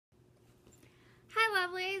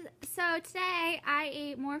lovelies. So today I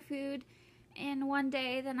ate more food in one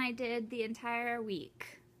day than I did the entire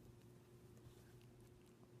week.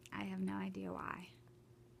 I have no idea why.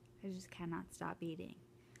 I just cannot stop eating.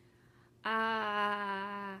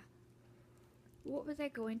 What was I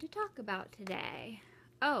going to talk about today?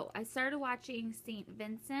 Oh, I started watching St.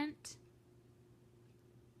 Vincent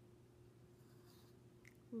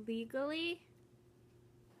legally.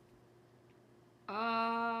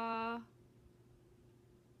 I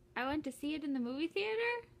went to see it in the movie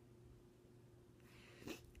theater.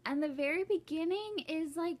 And the very beginning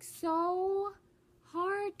is like so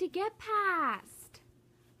hard to get past.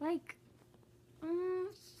 Like,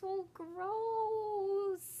 so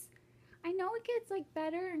gross. I know it gets like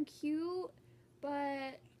better and cute,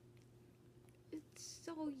 but it's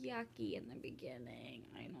so yucky in the beginning.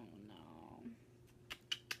 I don't know.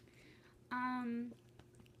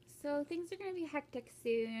 So things are gonna be hectic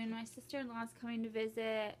soon. My sister-in-law's coming to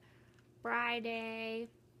visit Friday.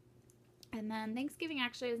 And then Thanksgiving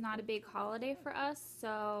actually is not a big holiday for us,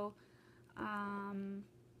 so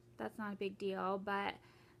that's not a big deal. But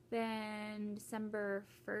then December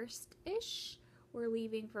 1st-ish, we're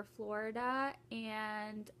leaving for Florida.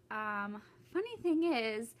 And funny thing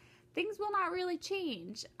is, things will not really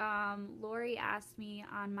change. Lori asked me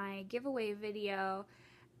on my giveaway video,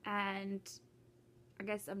 and I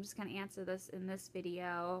guess I'm just going to answer this in this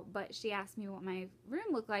video, but she asked me what my room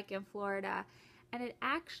looked like in Florida. And it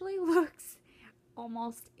actually looks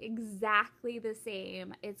almost exactly the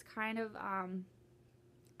same. It's kind of, I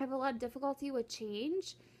have a lot of difficulty with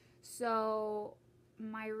change. So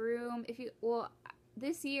my room,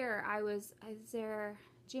 this year I was there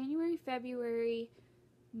January, February,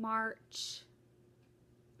 March,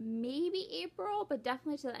 maybe April, but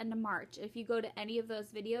definitely to the end of March. If you go to any of those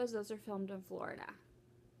videos, those are filmed in Florida.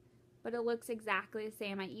 But it looks exactly the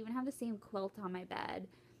same. I even have the same quilt on my bed.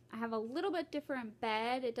 I have a little bit different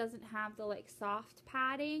bed. It doesn't have the like soft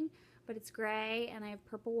padding, but it's gray, and I have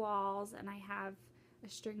purple walls, and I have a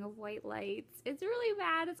string of white lights. It's really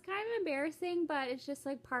bad. It's kind of embarrassing, but it's just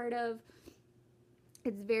like part of,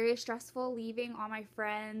 it's very stressful leaving all my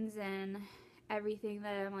friends and everything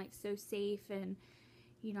that I'm like so safe, and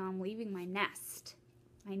you know, I'm leaving my nest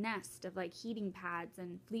of like heating pads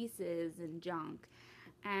and fleeces and junk.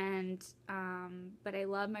 And but I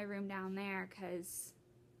love my room down there because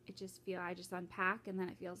I just unpack and then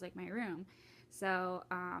it feels like my room. So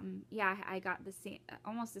yeah, I got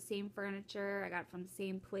almost the same furniture. I got it from the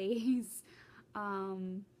same place.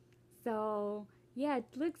 So yeah, it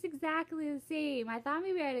looks exactly the same. I thought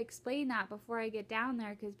maybe I'd explain that before I get down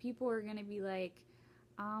there, because people are gonna be like,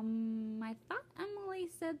 I thought Emily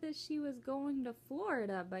said that she was going to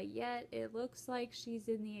Florida, but yet it looks like she's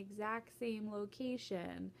in the exact same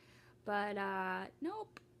location. But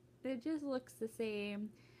nope, it just looks the same.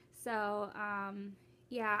 So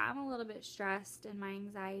yeah, I'm a little bit stressed and my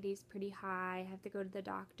anxiety is pretty high. I have to go to the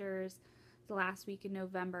doctor's the last week in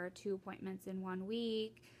November, 2 appointments in 1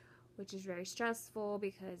 week, which is very stressful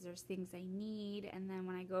because there's things I need. And then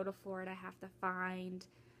when I go to Florida, I have to find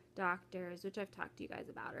doctors, which I've talked to you guys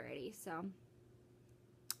about already. So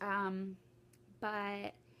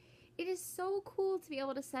but it is so cool to be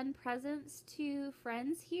able to send presents to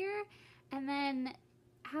friends here and then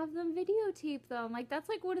have them videotape them. Like, that's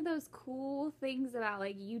like one of those cool things about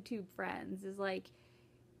like YouTube friends, is like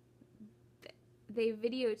they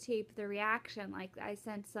videotape the reaction. Like, I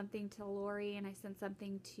sent something to Lori and I sent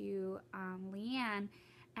something to Leanne,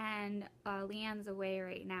 and Leanne's away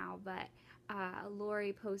right now, but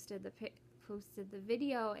Lori posted the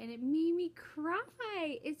video and it made me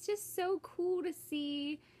cry. It's just so cool to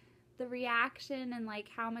see the reaction and like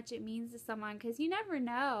how much it means to someone, because you never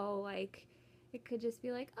know, like it could just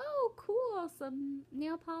be like, oh cool, some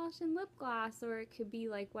nail polish and lip gloss, or it could be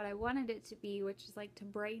like what I wanted it to be, which is like to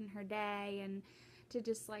brighten her day and to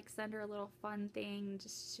just like send her a little fun thing,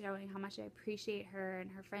 just showing how much I appreciate her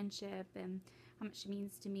and her friendship and how much she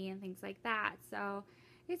means to me and things like that. So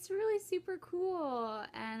it's really super cool.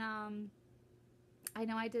 And I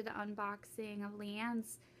know I did an unboxing of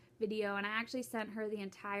Leanne's video, and I actually sent her the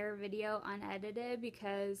entire video unedited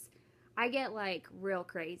because I get like real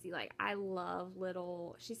crazy. Like, I love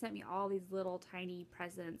she sent me all these little tiny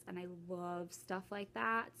presents, and I love stuff like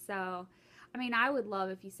that. So I mean, I would love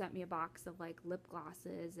if you sent me a box of like lip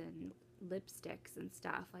glosses and lipsticks and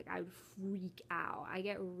stuff. Like, I would freak out. I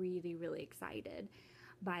get really, really excited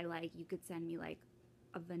by like, you could send me like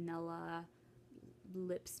a vanilla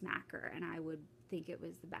lip smacker and I would think it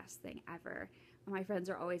was the best thing ever. And my friends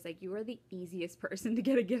are always like, you are the easiest person to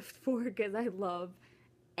get a gift for, because I love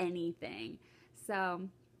anything. So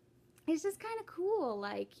it's just kind of cool.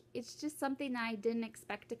 Like, it's just something that I didn't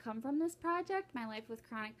expect to come from this project, my life with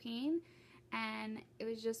chronic pain. And it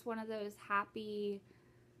was just one of those happy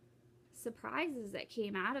surprises that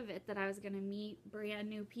came out of it, that I was going to meet brand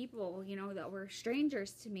new people, you know, that were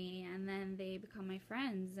strangers to me, and then they become my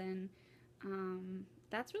friends. And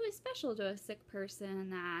that's really special to a sick person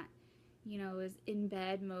that, you know, is in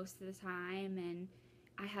bed most of the time. And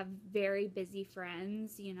I have very busy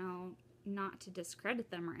friends, you know, not to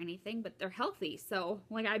discredit them or anything, but they're healthy. So,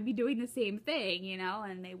 like, I'd be doing the same thing, you know,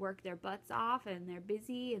 and they work their butts off and they're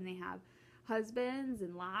busy and they have husbands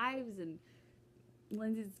and lives. And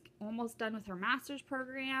Lindsay's almost done with her master's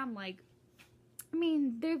program. Like, I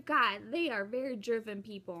mean, they are very driven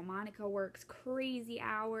people. Monica works crazy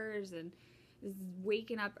hours and is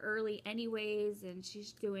waking up early anyways, and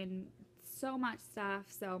she's doing so much stuff.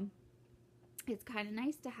 So it's kind of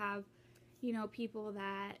nice to have, you know, people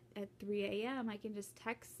that at 3 a.m. I can just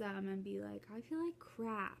text them and be like, I feel like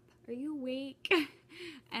crap. Are you awake?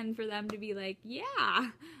 And for them to be like,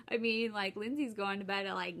 yeah. I mean, like, Lindsay's going to bed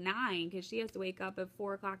at like 9 because she has to wake up at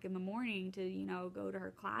 4 o'clock in the morning to, you know, go to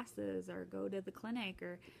her classes or go to the clinic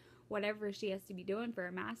or whatever she has to be doing for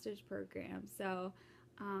her master's program. So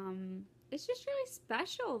it's just really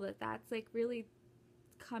special that that's like really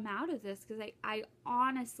come out of this, because I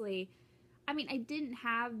honestly, I mean, I didn't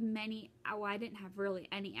have really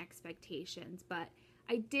any expectations, but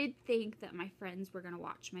I did think that my friends were going to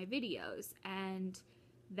watch my videos, and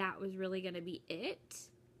that was really going to be it,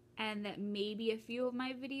 and that maybe a few of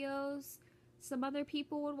my videos some other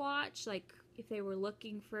people would watch, like if they were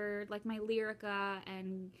looking for like my Lyrica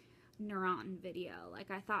and Neurontin video.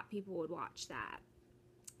 Like, I thought people would watch that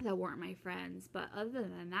weren't my friends, but other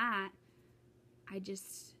than that, I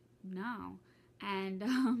just, no.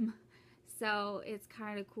 And so it's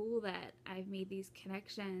kind of cool that I've made these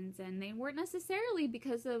connections, and they weren't necessarily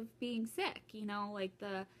because of being sick, you know, like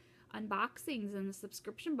the unboxings and the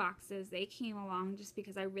subscription boxes, they came along just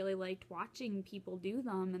because I really liked watching people do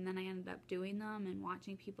them, and then I ended up doing them and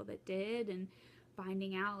watching people that did and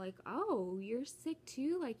finding out like, oh, you're sick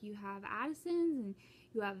too, like you have Addison's and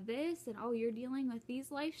you have this, and oh, you're dealing with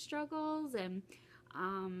these life struggles. And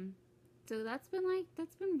so that's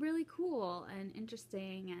been really cool and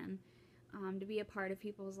interesting, and to be a part of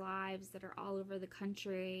people's lives that are all over the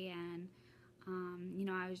country. And you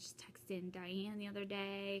know, I was just texting Diane the other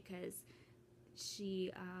day because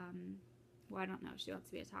she, well, I don't know if she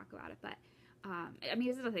wants me to talk about it, but I mean,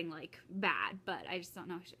 it's nothing like bad, but I just don't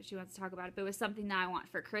know if she wants to talk about it. But it was something that I want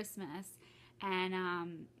for Christmas,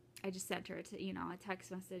 and I just sent her a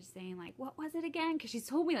text message saying like, what was it again? Because she's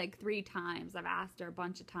told me like 3 times. I've asked her a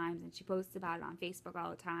bunch of times, and she posts about it on Facebook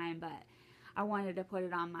all the time, but I wanted to put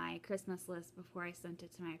it on my Christmas list before I sent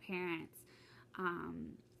it to my parents.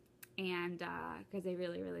 And because they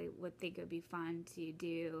really, really would think it would be fun to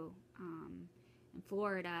do in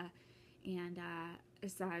Florida. And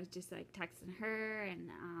so I was just like texting her,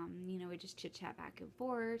 and you know, we just chit chat back and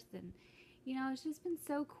forth, and you know, it's just been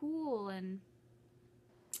so cool. And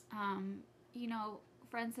you know,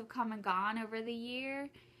 friends have come and gone over the year,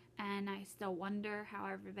 and I still wonder how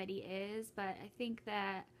everybody is, but I think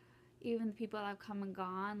that even the people that have come and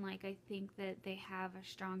gone, like, I think that they have a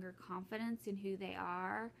stronger confidence in who they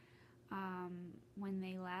are when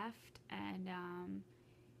they left. And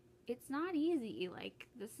it's not easy. Like,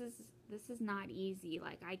 this is not easy.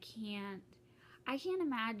 Like, I can't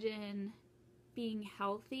imagine being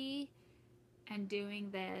healthy and doing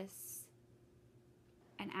this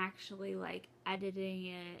and actually like editing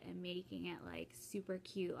it and making it like super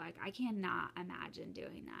cute. Like, I cannot imagine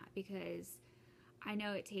doing that, because I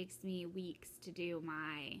know it takes me weeks to do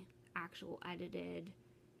my actual edited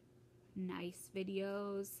nice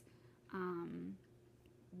videos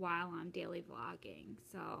while I'm daily vlogging.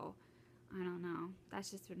 So I don't know,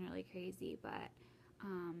 that's just been really crazy. But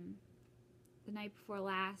the night before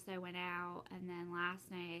last I went out, and then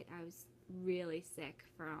last night I was really sick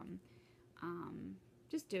from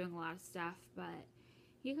just doing a lot of stuff. But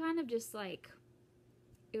you kind of just like,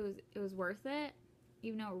 it was worth it,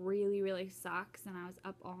 even though it really, really sucks, and I was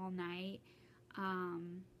up all night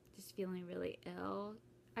just feeling really ill.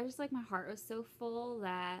 I just, like, my heart was so full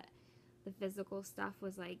that the physical stuff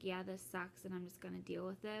was like, yeah, this sucks and I'm just gonna deal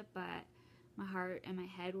with it, but my heart and my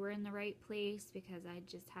head were in the right place, because I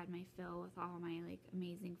just had my fill with all my like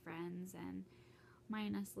amazing friends, and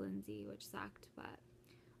minus Lindsay, which sucked, but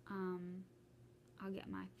I'll get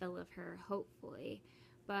my fill of her hopefully.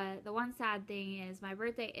 But the one sad thing is my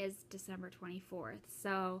birthday is December 24th,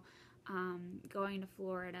 so going to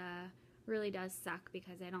Florida really does suck,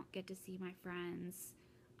 because I don't get to see my friends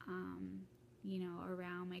you know,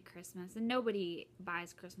 around my Christmas. And nobody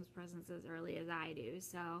buys Christmas presents as early as I do,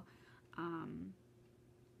 so,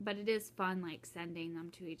 but it is fun, like, sending them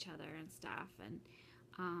to each other and stuff.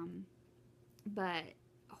 And, but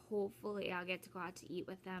hopefully I'll get to go out to eat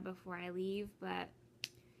with them before I leave, but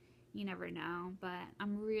you never know. But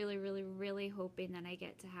I'm really, really, really hoping that I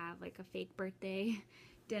get to have, like, a fake birthday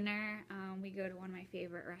dinner. We go to one of my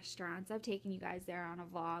favorite restaurants. I've taken you guys there on a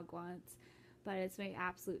vlog once, but it's my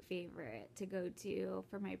absolute favorite to go to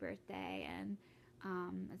for my birthday. And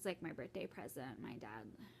it's like my birthday present. My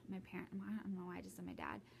parents, I don't know why I just said my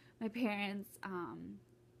dad. My parents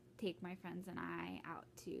take my friends and I out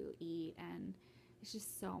to eat, and it's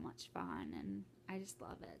just so much fun, and I just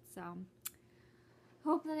love it. So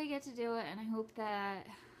hope that I get to do it, and I hope that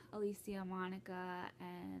Alicia, Monica,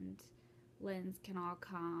 and Lynn's can all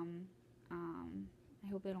come. I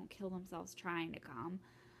hope they don't kill themselves trying to come,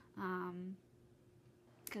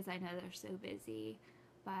 because I know they're so busy.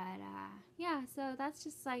 But yeah, so that's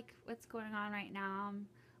just like what's going on right now. I'm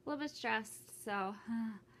a little bit stressed, so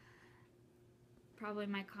probably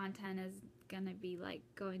my content is gonna be like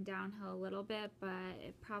going downhill a little bit, but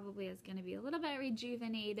it probably is gonna be a little bit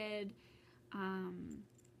rejuvenated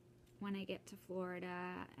when I get to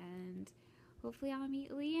Florida, and hopefully I'll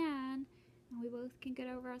meet Leanne and we both can get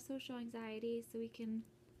over our social anxiety so we can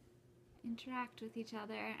interact with each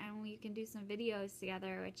other and we can do some videos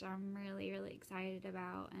together, which I'm really, really excited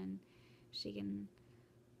about, and she can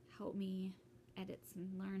help me edit some,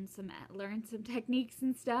 learn some techniques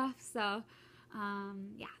and stuff. So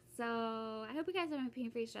yeah, so I hope you guys have a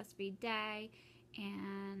pain-free, stress-free day,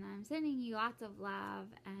 and I'm sending you lots of love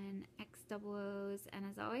and XOOs, and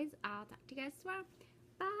as always, I'll talk to you guys tomorrow.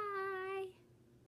 Bye!